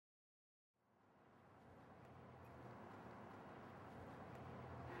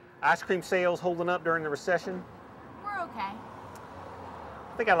Ice cream sales holding up during the recession? We're okay.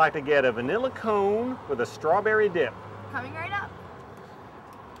 I think I'd like to get a vanilla cone with a strawberry dip. Coming right up.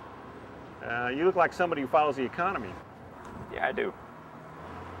 You look like somebody who follows the economy. Yeah, I do.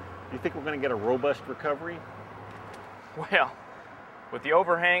 You think we're going to get a robust recovery? Well, with the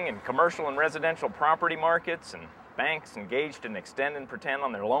overhang in commercial and residential property markets and banks engaged in extend and pretend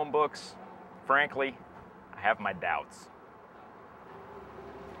on their loan books, frankly, I have my doubts.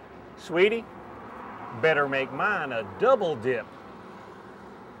 Sweetie, better make mine a double dip.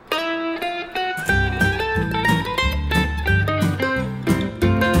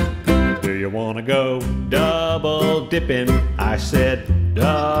 Do you want to go double dipping? I said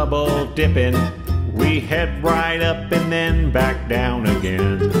double dipping. We head right up and then back down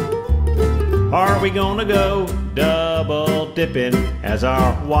again. Are we gonna go double dipping as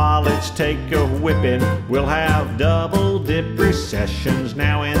our wallets take a whipping? We'll have double dip recessions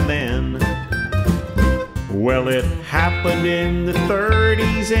now and then. Well, it happened in the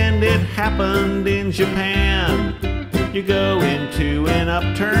 30s and it happened in Japan. You go into an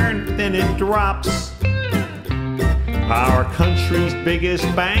upturn, then it drops. Our country's biggest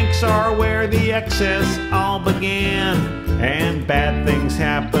banks are where the excess all began, and bad things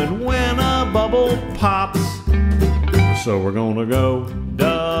happen when a bubble pops. So we're gonna go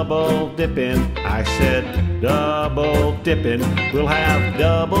double dipping. I said double dipping. We'll have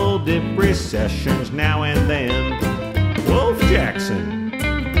double dip recessions now and then. Wolf Jackson.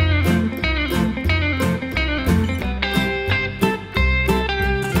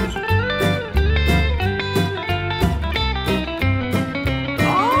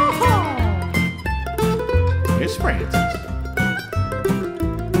 It's Francis.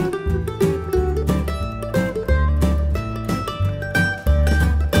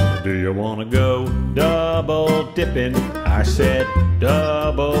 Do you want to go double dipping? I said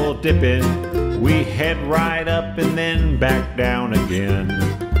double dipping. We head right up and then back down again.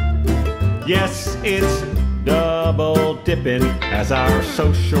 Yes, it's double dipping as our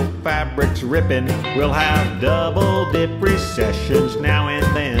social fabric's ripping. We'll have double dip recessions now and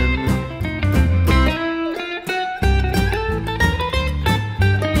then.